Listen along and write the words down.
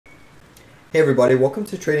Hey everybody, welcome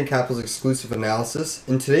to Trading Capital's exclusive analysis.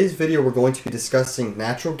 In today's video, we're going to be discussing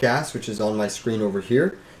natural gas, which is on my screen over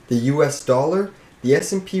here, the US dollar, the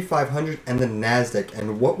S&P 500, and the NASDAQ,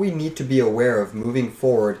 and what we need to be aware of moving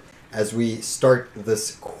forward as we start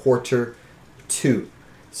this quarter two.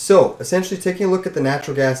 So, essentially taking a look at the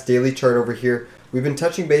natural gas daily chart over here, we've been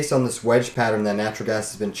touching base on this wedge pattern that natural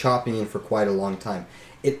gas has been chopping in for quite a long time.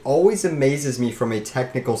 It always amazes me from a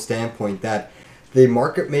technical standpoint that the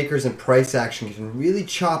market makers and price action can really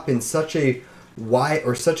chop in such a wide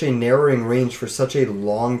or such a narrowing range for such a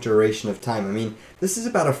long duration of time. I mean, this is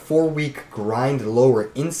about a 4-week grind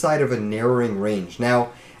lower inside of a narrowing range.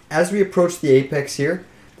 Now, as we approach the apex here,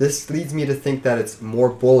 this leads me to think that it's more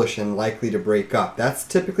bullish and likely to break up. That's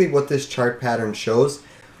typically what this chart pattern shows.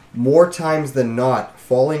 More times than not,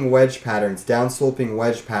 falling wedge patterns, downsloping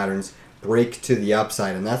wedge patterns break to the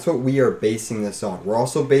upside, and that's what we are basing this on. We're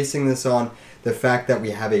also basing this on the fact that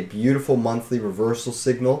we have a beautiful monthly reversal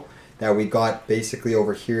signal that we got basically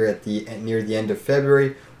over here at the near the end of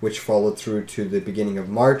February, which followed through to the beginning of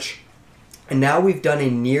March. And now we've done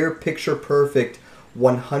a near picture perfect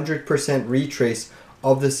 100% retrace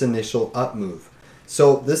of this initial up move.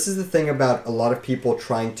 So this is the thing about a lot of people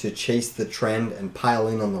trying to chase the trend and pile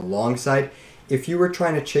in on the long side. If you were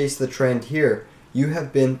trying to chase the trend here, you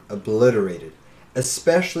have been obliterated,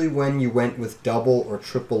 especially when you went with double or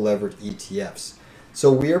triple levered ETFs.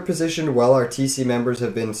 So we are positioned well. Our TC members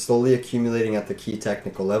have been slowly accumulating at the key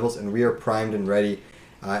technical levels, and we are primed and ready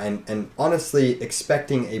and honestly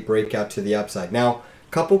expecting a breakout to the upside. Now,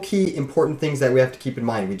 a couple key important things that we have to keep in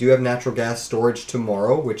mind. We do have natural gas storage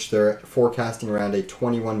tomorrow, which they're forecasting around a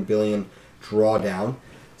 21 billion drawdown.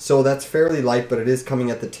 So that's fairly light, but it is coming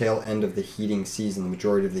at the tail end of the heating season, the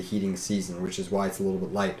majority of the heating season, which is why it's a little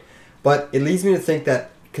bit light. But it leads me to think that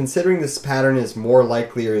considering this pattern is more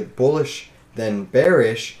likely or bullish than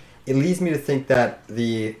bearish, it leads me to think that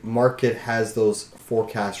the market has those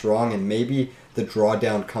forecasts wrong and maybe the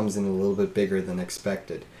drawdown comes in a little bit bigger than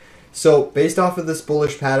expected. So based off of this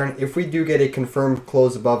bullish pattern, if we do get a confirmed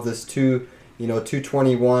close above this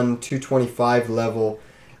 221, 225 level,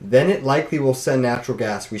 then it likely will send natural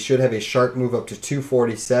gas. We should have a sharp move up to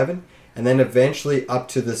 247 and then eventually up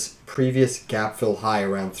to this previous gap fill high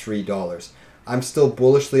around $3. I'm still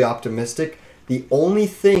bullishly optimistic. The only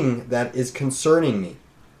thing that is concerning me,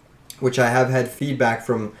 which I have had feedback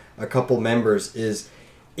from a couple members, is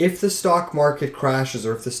if the stock market crashes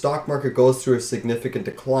or if the stock market goes through a significant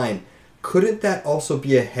decline, couldn't that also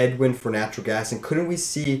be a headwind for natural gas, and couldn't we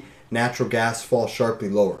see natural gas fall sharply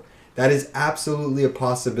lower? That is absolutely a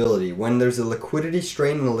possibility. When there's a liquidity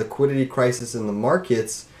strain and a liquidity crisis in the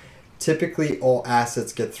markets, typically all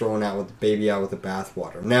assets get thrown out with the baby out with the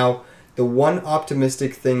bathwater. Now, the one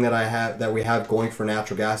optimistic thing that we have going for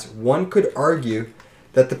natural gas, one could argue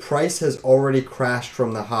that the price has already crashed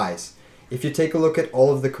from the highs. If you take a look at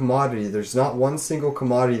all of the commodities, there's not one single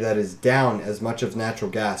commodity that is down as much as natural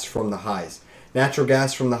gas from the highs. Natural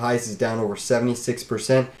gas from the highs is down over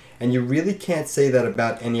 76%, and you really can't say that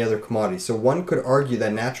about any other commodity. So one could argue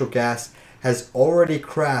that natural gas has already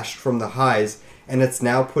crashed from the highs, and it's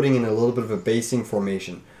now putting in a little bit of a basing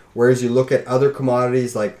formation. Whereas you look at other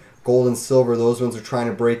commodities like gold and silver, those ones are trying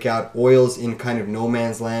to break out. Oil's in kind of no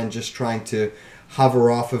man's land, just trying to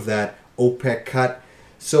hover off of that OPEC cut.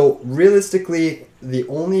 So realistically, the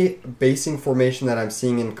only basing formation that I'm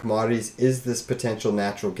seeing in commodities is this potential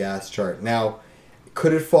natural gas chart. Now,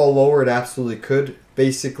 could it fall lower? It absolutely could.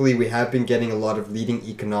 Basically, we have been getting a lot of leading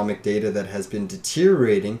economic data that has been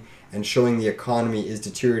deteriorating and showing the economy is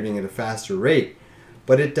deteriorating at a faster rate.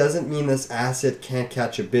 But it doesn't mean this asset can't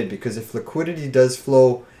catch a bid, because if liquidity does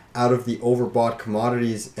flow out of the overbought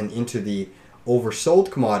commodities and into the oversold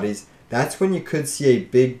commodities, that's when you could see a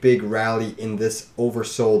big rally in this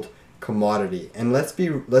oversold commodity. And let's be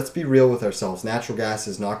real with ourselves. Natural gas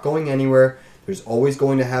is not going anywhere. There's always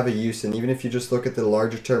going to have a use, and even if you just look at the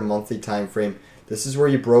larger term monthly time frame, this is where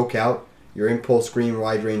you broke out your impulse green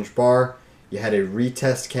wide range bar. You had a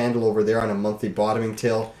retest candle over there on a monthly bottoming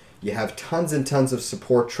tail. You have tons and tons of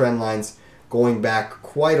support trend lines going back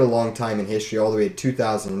quite a long time in history, all the way to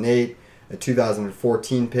 2008, a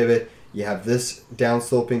 2014 pivot. You have this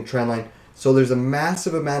downsloping trend line. So there's a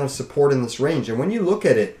massive amount of support in this range. And when you look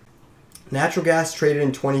at it, natural gas traded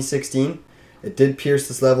in 2016. It did pierce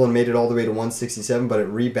this level and made it all the way to 167, but it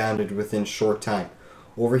rebounded within short time.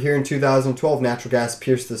 Over here in 2012, natural gas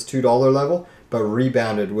pierced this $2 level, but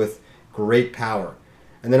rebounded with great power.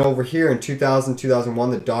 And then over here in 2000,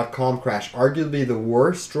 2001, the dot-com crash, arguably the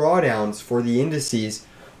worst drawdowns for the indices.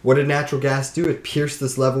 What did natural gas do? It pierced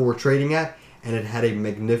this level we're trading at, and it had a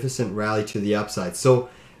magnificent rally to the upside. So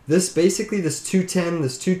this 210,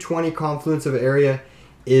 this 220 confluence of area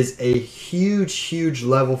is a huge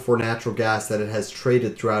level for natural gas that it has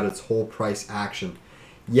traded throughout its whole price action.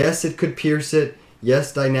 Yes, it could pierce it.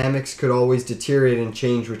 Yes, dynamics could always deteriorate and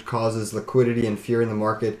change, which causes liquidity and fear in the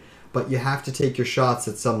market, but you have to take your shots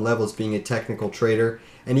at some levels being a technical trader.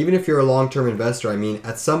 And even if you're a long-term investor, I mean,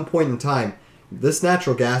 at some point in time, this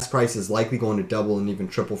natural gas price is likely going to double and even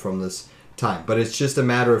triple from this time. But it's just a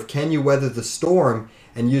matter of, can you weather the storm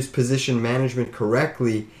and use position management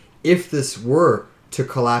correctly if this were to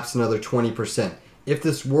collapse another 20%, if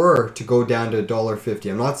this were to go down to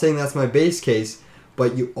 $1.50. I'm not saying that's my base case,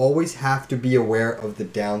 but you always have to be aware of the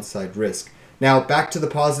downside risk. Now, back to the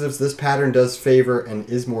positives, this pattern does favor and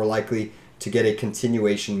is more likely to get a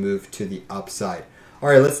continuation move to the upside. All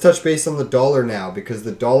right, let's touch base on the dollar now, because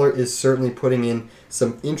the dollar is certainly putting in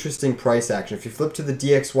some interesting price action. If you flip to the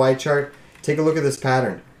DXY chart, take a look at this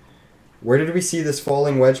pattern. Where did we see this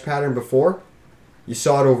falling wedge pattern before? You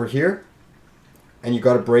saw it over here, and you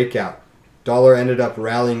got a breakout. Dollar ended up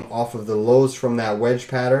rallying off of the lows from that wedge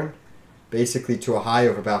pattern, basically to a high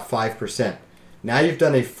of about 5%. Now you've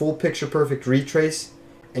done a full picture perfect retrace,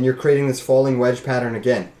 and you're creating this falling wedge pattern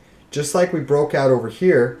again. Just like we broke out over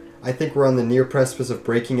here, I think we're on the near precipice of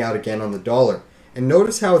breaking out again on the dollar. And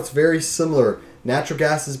notice how it's very similar. Natural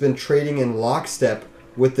gas has been trading in lockstep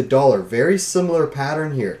with the dollar. Very similar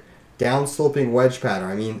pattern here. Down sloping wedge pattern.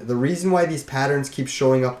 I mean, the reason why these patterns keep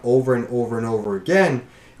showing up over and over and over again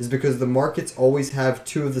is because the markets always have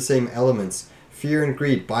two of the same elements: fear and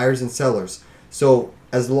greed, buyers and sellers. So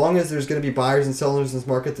as long as there's going to be buyers and sellers in this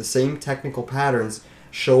market, the same technical patterns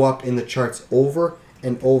show up in the charts over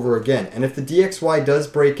and over again. And if the DXY does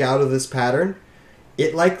break out of this pattern,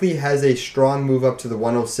 it likely has a strong move up to the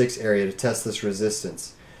 106 area to test this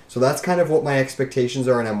resistance. So that's kind of what my expectations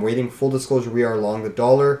are, and I'm waiting. Full disclosure, we are long the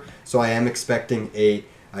dollar, so I am expecting a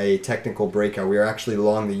technical breakout. We are actually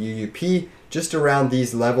long the UUP just around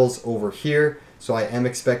these levels over here, so I am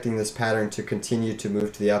expecting this pattern to continue to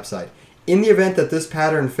move to the upside. In the event that this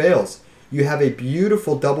pattern fails, you have a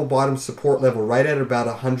beautiful double bottom support level right at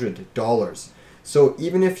about $100. So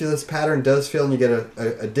even if this pattern does fail and you get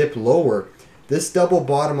a dip lower, this double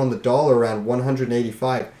bottom on the dollar around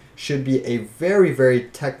 185 should be a very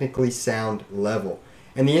technically sound level.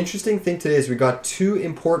 And the interesting thing today is we got two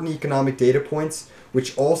important economic data points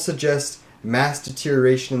which all suggest mass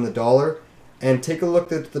deterioration in the dollar. And take a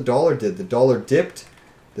look at what the dollar did. The dollar dipped,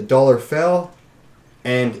 the dollar fell,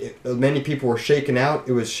 and many people were shaken out.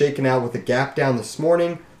 It was shaken out with a gap down this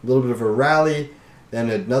morning, a little bit of a rally,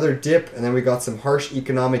 then another dip, and then we got some harsh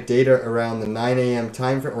economic data around the 9 a.m.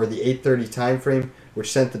 time frame, or the 8:30 time frame,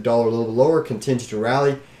 which sent the dollar a little bit lower, continued to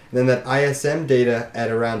rally. And then that ISM data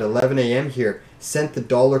at around 11 a.m. here sent the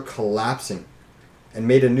dollar collapsing and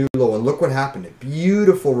made a new low. And look what happened, a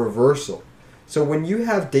beautiful reversal. So when you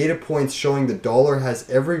have data points showing the dollar has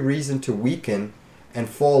every reason to weaken and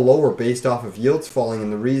fall lower based off of yields falling,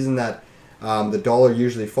 and the reason that the dollar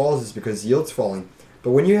usually falls is because yields falling.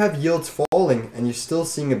 But when you have yields falling and you're still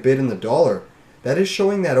seeing a bid in the dollar, that is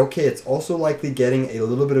showing that, okay, it's also likely getting a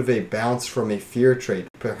little bit of a bounce from a fear trade.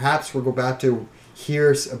 Perhaps we're about to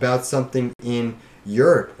hear about something in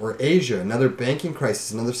Europe or Asia, another banking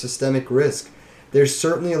crisis, another systemic risk. There's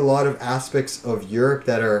certainly a lot of aspects of Europe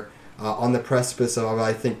that are on the precipice of,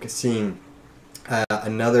 I think, seeing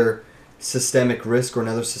another systemic risk or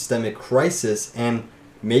another systemic crisis, and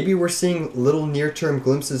maybe we're seeing little near-term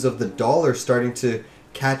glimpses of the dollar starting to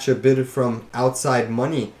catch a bit from outside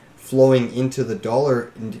money flowing into the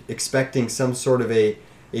dollar, and expecting some sort of a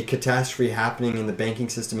catastrophe happening in the banking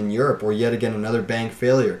system in Europe, or yet again another bank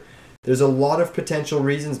failure. There's a lot of potential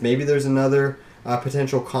reasons. Maybe there's another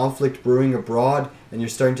potential conflict brewing abroad and you're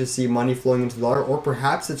starting to see money flowing into the dollar, or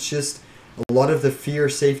perhaps it's just a lot of the fear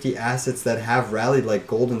safety assets that have rallied, like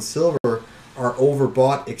gold and silver, are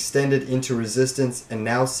overbought, extended into resistance, and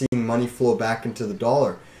now seeing money flow back into the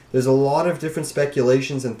dollar. There's a lot of different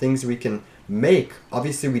speculations and things we can make.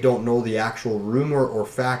 Obviously, we don't know the actual rumor or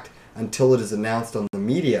fact until it is announced on the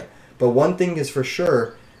media. But one thing is for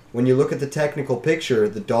sure, when you look at the technical picture,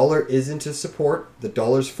 the dollar is into support. The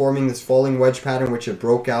dollar's forming this falling wedge pattern, which it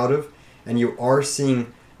broke out of, and you are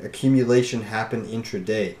seeing accumulation happen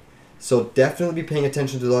intraday. So definitely be paying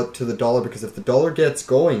attention to the dollar, because if the dollar gets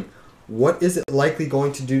going, what is it likely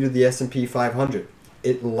going to do to the S&P 500?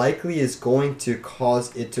 It likely is going to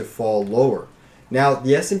cause it to fall lower. Now,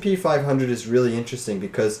 the S&P 500 is really interesting,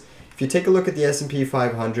 because if you take a look at the S&P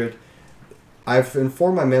 500, I've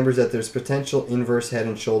informed my members that there's potential inverse head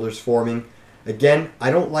and shoulders forming. Again,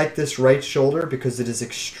 I don't like this right shoulder because it is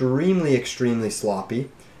extremely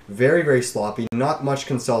sloppy. Very, very sloppy, not much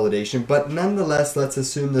consolidation, but nonetheless, let's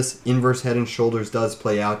assume this inverse head and shoulders does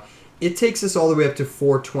play out. It takes us all the way up to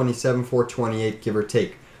 427, 428, give or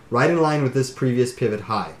take. Right in line with this previous pivot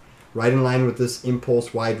high. Right in line with this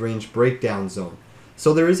impulse wide range breakdown zone.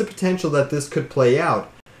 So there is a potential that this could play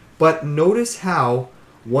out. But notice how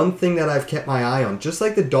one thing that I've kept my eye on, just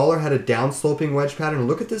like the dollar had a downsloping wedge pattern,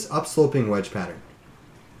 look at this upsloping wedge pattern.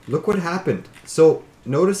 Look what happened. So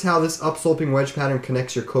notice how this upsloping wedge pattern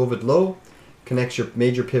connects your COVID low, connects your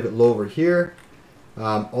major pivot low over here,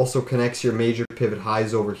 also connects your major pivot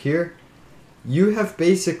highs over here. You have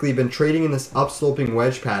basically been trading in this upsloping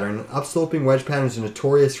wedge pattern. Upsloping wedge patterns are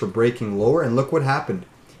notorious for breaking lower, and look what happened.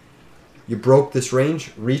 You broke this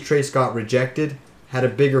range, retrace got rejected, had a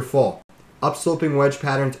bigger fall. Upsloping wedge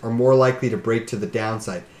patterns are more likely to break to the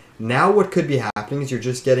downside. Now what could be happening is you're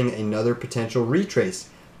just getting another potential retrace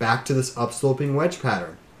back to this upsloping wedge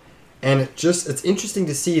pattern. And it's interesting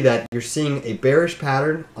to see that you're seeing a bearish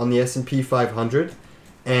pattern on the S&P 500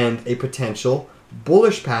 and a potential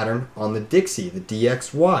bullish pattern on the Dixie, the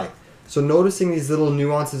DXY. So noticing these little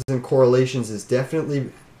nuances and correlations has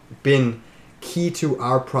definitely been key to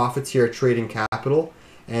our profits here at Trading Capital,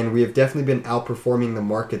 and we have definitely been outperforming the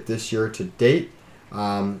market this year to date.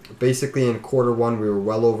 Basically in quarter one we were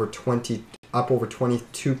well over up over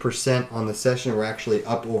 22% on the session. We're actually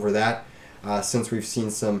up over that since we've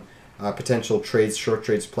seen some potential trades, short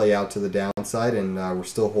trades play out to the downside, and we're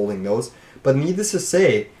still holding those. But needless to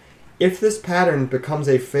say, if this pattern becomes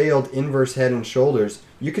a failed inverse head and shoulders,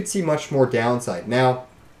 you could see much more downside. Now,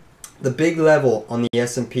 the big level on the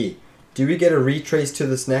S&P, do we get a retrace to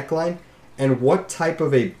this neckline? And what type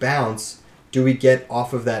of a bounce do we get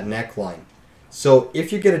off of that neckline? So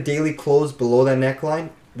if you get a daily close below that neckline,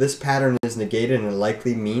 this pattern is negated, and it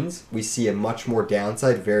likely means we see a much more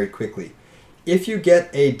downside very quickly. If you get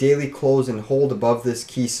a daily close and hold above this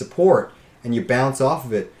key support and you bounce off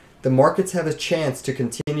of it, the markets have a chance to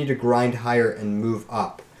continue to grind higher and move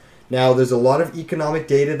up. Now, there's a lot of economic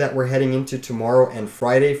data that we're heading into tomorrow and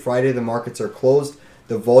Friday. Friday, the markets are closed.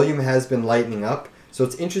 The volume has been lightening up. So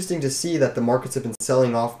it's interesting to see that the markets have been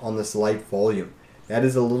selling off on this light volume. That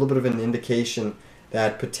is a little bit of an indication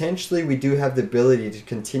that potentially we do have the ability to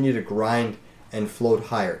continue to grind and float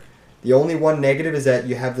higher. The only one negative is that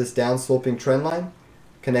you have this downsloping trend line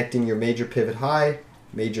connecting your major pivot high,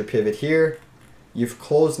 major pivot here. You've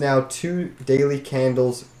closed now 2 daily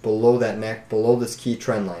candles below that neck, below this key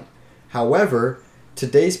trend line. However,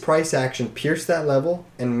 today's price action pierced that level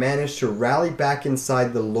and managed to rally back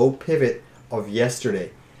inside the low pivot of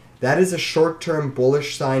yesterday. That is a short-term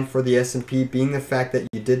bullish sign for the S&P, being the fact that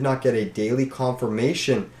you did not get a daily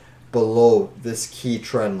confirmation below this key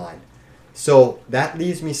trend line. So that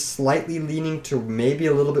leaves me slightly leaning to maybe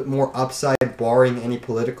a little bit more upside, barring any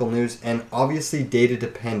political news, and obviously data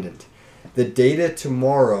dependent. The data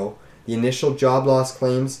tomorrow, the initial job loss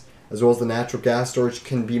claims, as well as the natural gas storage,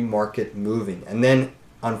 can be market moving. And then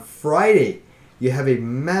on Friday, you have a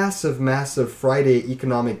massive, massive Friday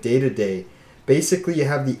economic data day. Basically, you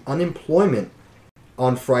have the unemployment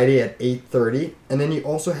on Friday at 8:30, and then you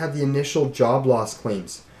also have the initial job loss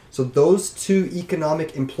claims. So those two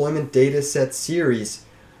economic employment data set series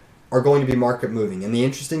are going to be market moving. And the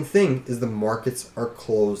interesting thing is the markets are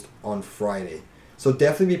closed on Friday. So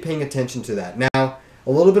definitely be paying attention to that. Now,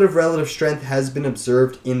 a little bit of relative strength has been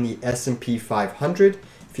observed in the S&P 500.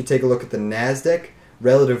 If you take a look at the NASDAQ,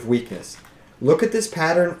 relative weakness. Look at this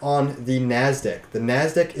pattern on the NASDAQ. The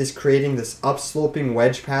NASDAQ is creating this upsloping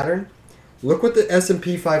wedge pattern. Look what the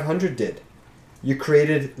S&P 500 did. You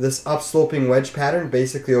created this upsloping wedge pattern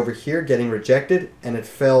basically over here, getting rejected, and it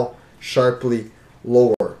fell sharply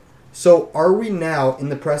lower. So are we now in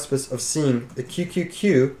the precipice of seeing the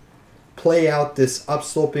QQQ play out this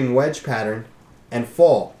upsloping wedge pattern and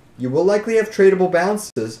fall? You will likely have tradable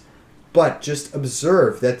bounces, but just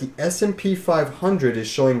observe that the S&P 500 is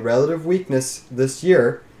showing relative weakness this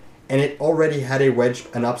year, and it already had an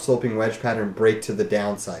upsloping wedge pattern break to the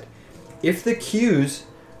downside. If the Qs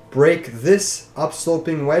break this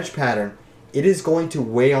upsloping wedge pattern, it is going to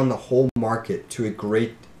weigh on the whole market to a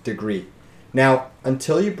great degree. Now,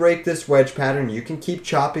 until you break this wedge pattern, you can keep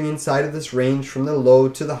chopping inside of this range from the low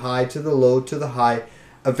to the high to the low to the high.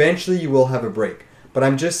 Eventually, you will have a break. But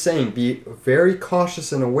I'm just saying, be very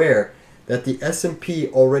cautious and aware that the S&P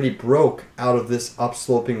already broke out of this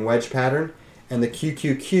upsloping wedge pattern, and the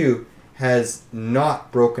QQQ has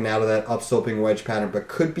not broken out of that upsloping wedge pattern, but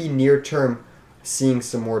could be near term seeing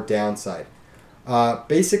some more downside.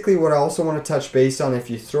 Basically, what I also want to touch base on, if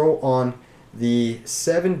you throw on the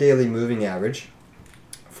 7 daily moving average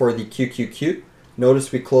for the QQQ,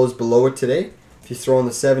 notice we closed below it today. If you throw on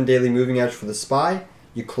the 7 daily moving average for the SPY,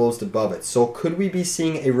 you closed above it. So could we be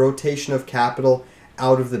seeing a rotation of capital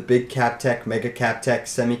out of the big cap tech, mega cap tech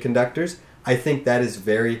semiconductors? I think that is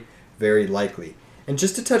very, very likely. And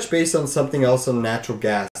just to touch base on something else on natural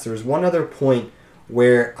gas, there's one other point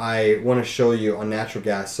where I want to show you on natural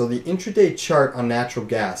gas. So the intraday chart on natural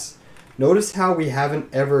gas, notice how we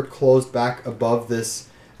haven't ever closed back above this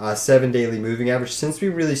 7 daily moving average since we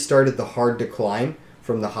really started the hard decline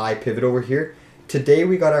from the high pivot over here. Today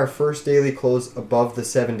we got our first daily close above the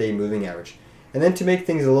 7-day moving average. And then to make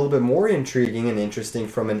things a little bit more intriguing and interesting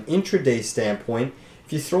from an intraday standpoint,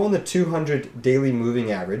 if you throw in the 200 daily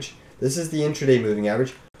moving average, this is the intraday moving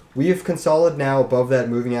average, we have consolidated now above that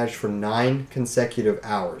moving average for 9 consecutive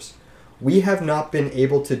hours. We have not been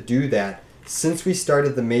able to do that since we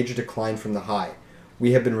started the major decline from the high.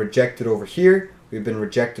 We have been rejected over here, we've been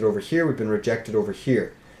rejected over here, we've been rejected over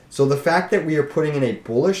here. So the fact that we are putting in a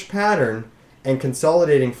bullish pattern and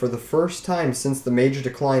consolidating for the first time since the major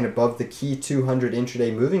decline above the key 200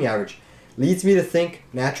 intraday moving average leads me to think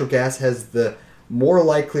natural gas has the more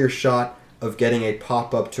likelier shot of getting a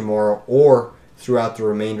pop-up tomorrow or throughout the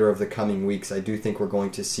remainder of the coming weeks. I do think we're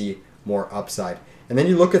going to see more upside. And then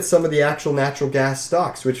you look at some of the actual natural gas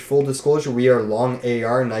stocks, which, full disclosure, we are long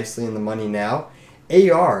AR, nicely in the money now.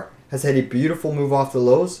 AR has had a beautiful move off the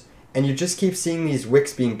lows, and you just keep seeing these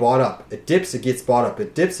wicks being bought up. It dips, it gets bought up.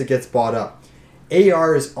 It dips, it gets bought up.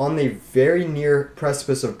 AR is on the very near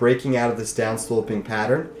precipice of breaking out of this downsloping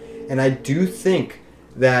pattern, and I do think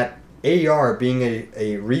that AR, being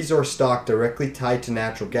a resource stock directly tied to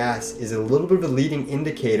natural gas, is a little bit of a leading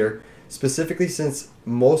indicator, specifically since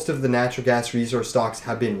most of the natural gas resource stocks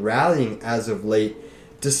have been rallying as of late,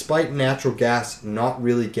 despite natural gas not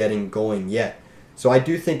really getting going yet. So I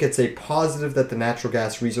do think it's a positive that the natural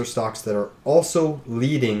gas resource stocks that are also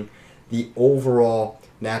leading the overall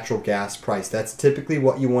natural gas price. That's typically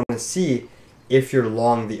what you want to see if you're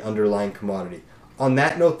long the underlying commodity. On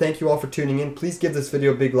that note, thank you all for tuning in. Please give this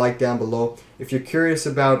video a big like down below. If you're curious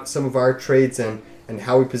about some of our trades and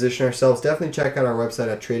how we position ourselves, definitely check out our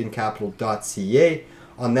website at tradingcapital.ca.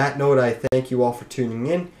 On that note, I thank you all for tuning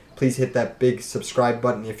in. Please hit that big subscribe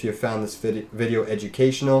button if you found this video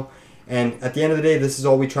educational. And at the end of the day, this is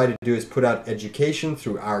all we try to do, is put out education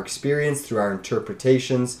through our experience, through our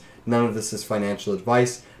interpretations. None of this is financial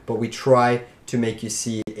advice, but we try to make you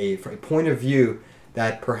see a point of view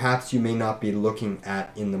that perhaps you may not be looking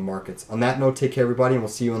at in the markets. On that note, take care everybody, and we'll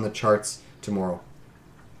see you on the charts tomorrow.